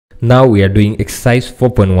Now we are doing exercise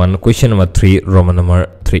 4.1, question number 3, Roman number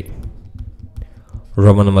 3.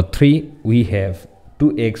 Roman number 3, we have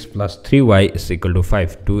 2x plus 3y is equal to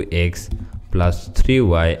 5. 2x plus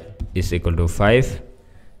 3y is equal to 5,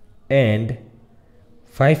 and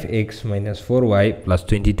 5x minus 4y plus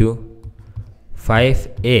 22.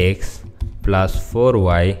 5x plus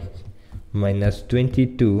 4y minus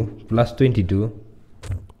 22 plus 22.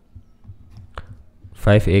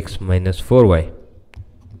 5x minus 4y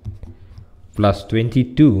plus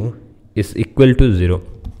 22 is equal to 0.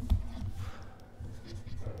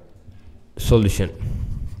 Solution.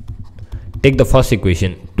 Take the first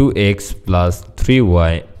equation, 2x plus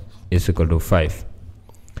 3y is equal to 5.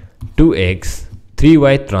 2x,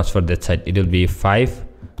 3y transfer that side, it will be 5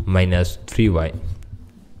 minus 3y.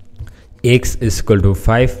 X is equal to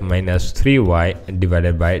 5 minus 3y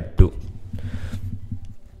divided by 2.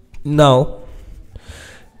 Now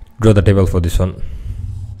draw the table for this one.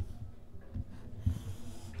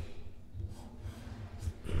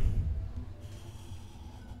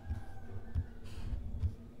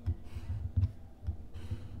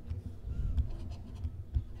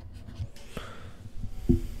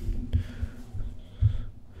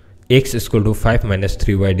 X is equal to 5 minus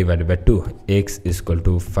 3y divided by 2. X is equal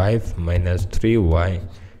to 5 minus 3y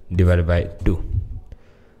divided by 2.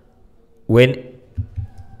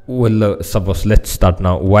 Suppose let's start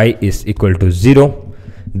now. Y is equal to 0,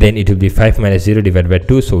 then it will be 5 minus 0 divided by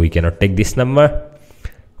 2, so we cannot take this number.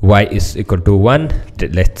 Y is equal to 1.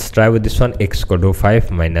 Let's try with this one. X equal to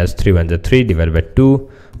 5 minus 3 1 is 3 divided by 2.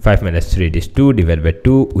 5 minus 3 is 2 divided by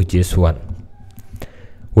 2, which is 1.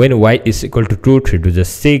 When y is equal to 2, 3 to the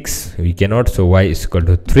 6, we cannot, so y is equal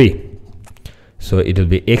to 3. So it will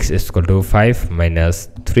be x is equal to 5 minus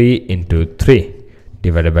 3 into 3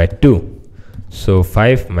 divided by 2. So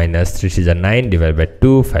 5 minus 3 is a 9 divided by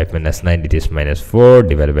 2. 5 minus 9, it is minus 4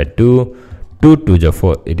 divided by 2. 2 to the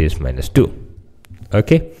 4, it is minus 2.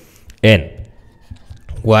 Okay, and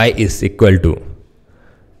y is equal to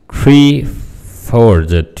 3 4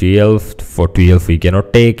 the 12. For 12 we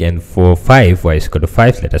cannot take, and for 5 y is equal to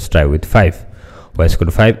 5. Let us try with 5. Y is equal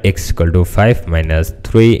to 5. X is equal to 5 minus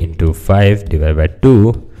 3 into 5 divided by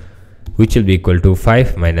 2, which will be equal to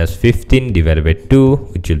 5 minus 15 divided by 2,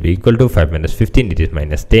 which will be equal to 5 minus 15, it is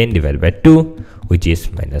minus 10 divided by 2, which is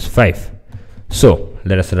minus 5. So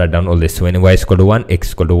let us write down all this. When y is equal to 1, x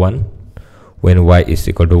is equal to 1. When y is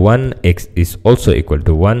equal to 1, x is also equal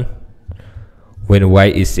to 1. When y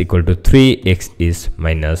is equal to 3, x is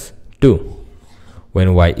minus 2.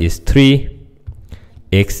 When y is 3,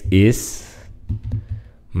 x is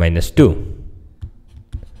minus 2.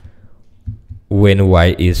 When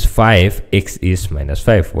y is 5, x is minus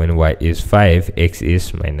 5. When y is 5, x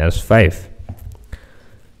is minus 5.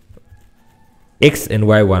 X and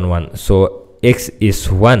y 1 1. So x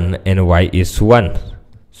is 1 and y is 1.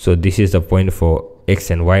 So this is the point for x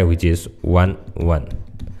and y, which is 1 1.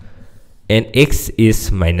 And x is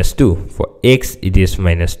minus 2. For x it is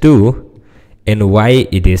minus 2 and y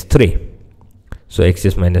it is 3. So x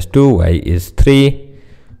is minus 2, y is 3.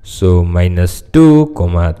 So minus 2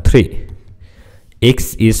 comma 3.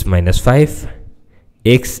 X is minus 5,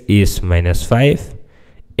 x is minus 5,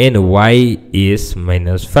 and y is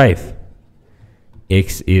minus 5.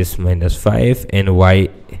 X is minus 5 and y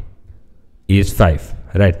is 5,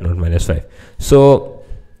 right? Not minus 5. So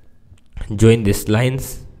join these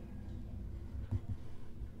lines.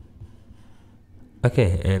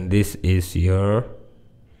 Okay, and this is your,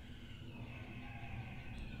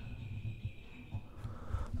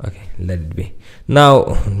 okay, let it be. Now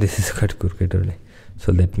this is quite crooked only,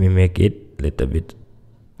 so let me make it little bit.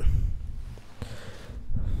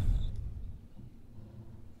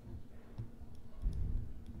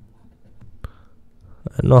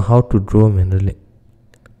 I know how to draw manually.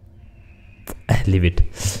 Leave it.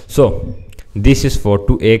 So this is for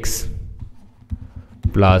 2x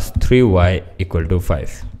plus 3y equal to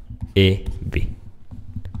 5. A, B.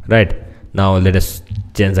 Right. Now let us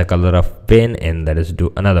change the color of pen and let us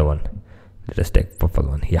do another one. Let us take purple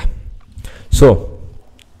one. Yeah. So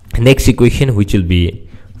next equation, which will be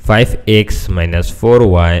 5x minus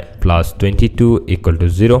 4y plus 22 equal to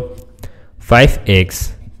 0.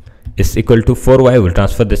 5x is equal to 4y, will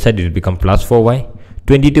transfer this side, it will become plus 4y.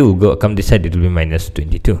 22 will go come this side, it will be minus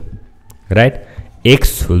 22. Right.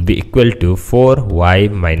 X will be equal to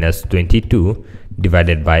 4y minus 22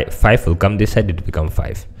 divided by 5 will come this side, it will become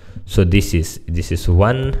 5. So this is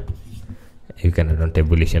 1. You can write on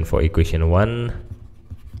tabulation for equation 1.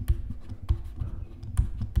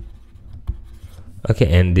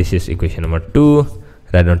 Okay, and this is equation number 2.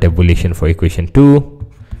 Write down tabulation for equation 2.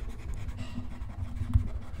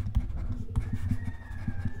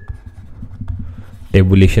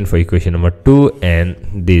 tabulation for equation number 2, and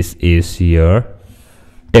this is your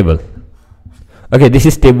table. Okay, this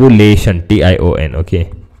is tabulation, TION.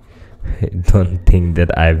 Okay, don't think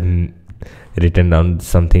that I've written down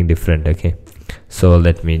something different. Okay, so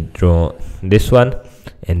let me draw this one,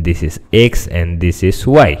 and this is X and this is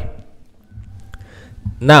Y.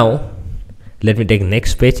 Now let me take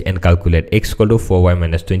next page and calculate X equal to 4y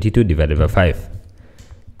minus 22 divided by 5.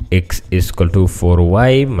 X is equal to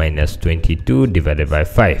 4y minus 22 divided by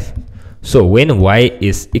 5. So when y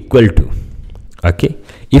is equal to, okay,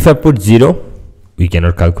 if I put 0, we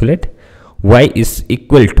cannot calculate. Y is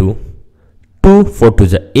equal to 2, 4 to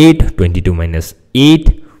the 8, 22 minus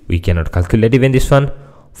 8, we cannot calculate even this one.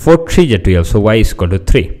 4 3 is 12, so y is equal to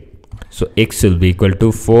 3. So x will be equal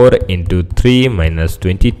to 4 into 3 minus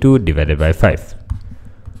 22 divided by 5.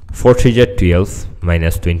 4 3 is 12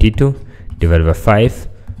 minus 22 divided by 5.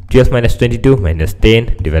 12 minus 22 minus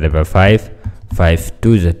 10 divided by 5. 5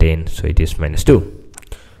 2 is 10, so it is minus 2.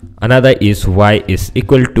 Another is y is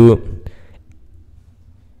equal to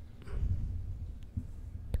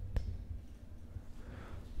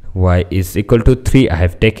y is equal to 3 I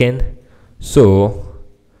have taken. So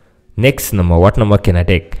next number, what number can I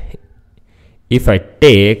take? If I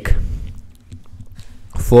take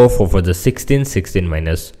 4 for the 16, 16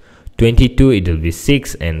 minus 22, it will be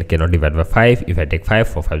 6 and cannot divide by 5. If I take 5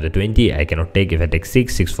 for 5 the 20, I cannot take. If I take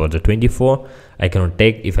 6, 6 for the 24, I cannot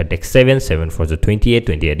take. If I take 7, 7 for the 28,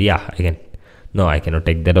 28, yeah, I can. No, I cannot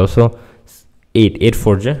take that also. 8, 8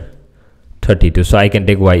 for the 32, so I can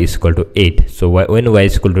take y is equal to 8. So when y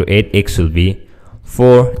is equal to 8, x will be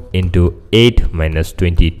 4 into 8 minus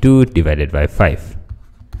 22 divided by 5,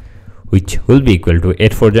 which will be equal to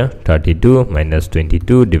 8 for the 32 minus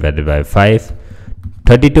 22 divided by 5.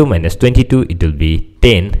 32 minus 22, it will be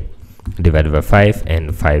 10 divided by 5,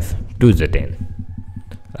 and 5 2 is 10.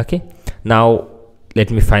 Okay, now let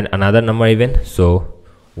me find another number even. So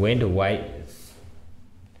when the y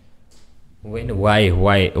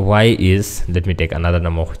is, let me take another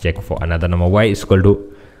number, check for another number. Y is equal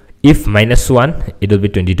to, if minus 1, it will be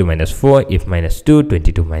 22 minus 4. If minus 2,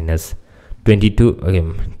 22 minus 22, okay,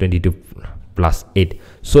 22 plus 8.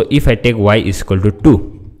 So if I take y is equal to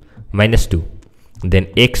 2 minus 2, then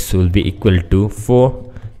x will be equal to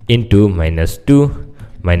 4 into minus 2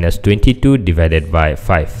 minus 22 divided by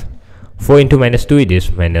 5. 4 into minus 2, it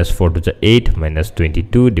is minus 4 to the 8 minus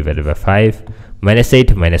 22 divided by 5. Minus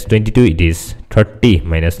 8 minus 22, it is 30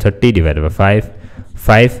 minus 30 divided by 5.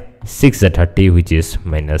 5 6 is 30, which is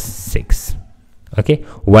minus 6. Okay,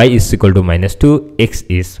 y is equal to minus 2, x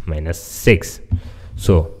is minus 6.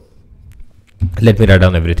 So let me write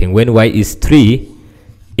down everything. When y is 3,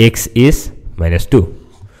 x is minus 2.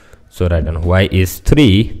 So write down y is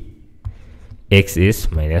 3, x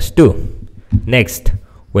is minus 2. Next,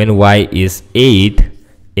 when y is 8,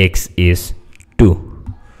 x is 2.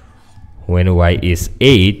 When y is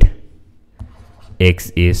 8,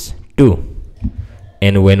 x is 2.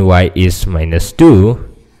 And when y is minus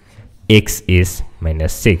 2, x is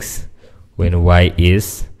minus 6. When y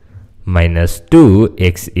is minus 2,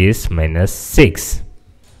 x is minus 6.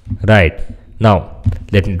 Right, now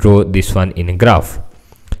let me draw this one in a graph.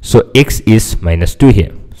 So x is minus 2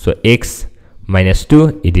 here, so x minus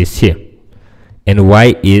 2, it is here, and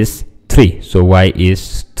y is 3, so y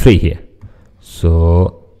is 3 here.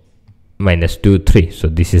 So minus 2 3, so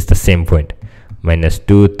this is the same point, minus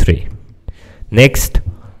 2 3. Next,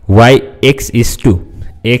 x is 2,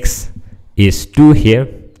 x is 2 here,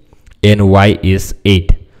 and y is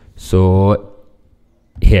 8, so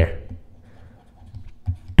here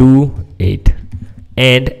 2 8.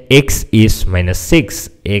 And x is minus 6,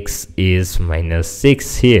 x is minus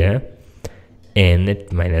 6 here, and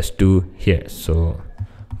minus 2 here, so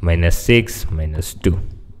minus 6 minus 2.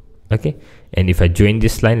 Okay, and if I join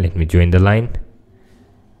this line, let me join the line,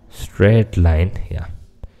 straight line, yeah,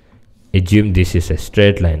 assume this is a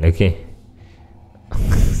straight line. Okay,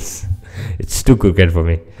 it's too crooked for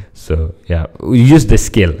me, so yeah, we use the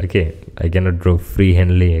scale. Okay, I cannot draw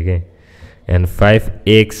freehandly. Okay, and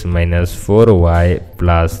 5x minus 4y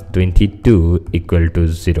plus 22 equal to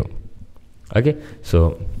 0. Okay,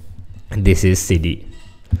 so this is CD.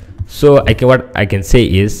 So what I can say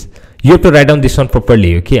is, you have to write down this one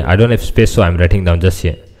properly. Okay, I don't have space, so I'm writing down just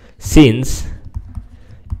here. Since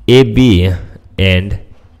AB and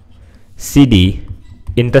CD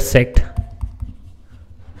intersect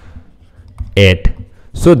at,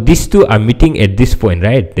 so these two are meeting at this point,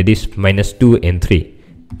 right? That is minus 2 and 3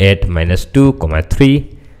 at minus 2 comma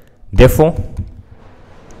 3. Therefore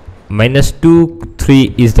minus 2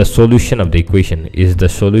 3 is the solution of the equation, is the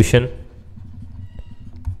solution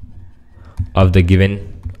of the given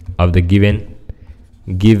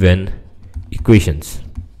given equations.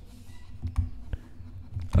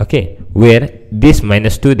 Okay, where this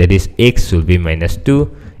minus 2, that is x will be minus 2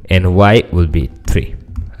 and y will be 3,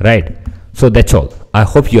 right? So that's all. I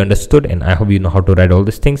hope you understood, and I hope you know how to write all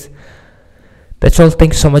these things. That's all.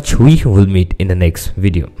 Thanks so much. We will meet in the next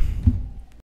video.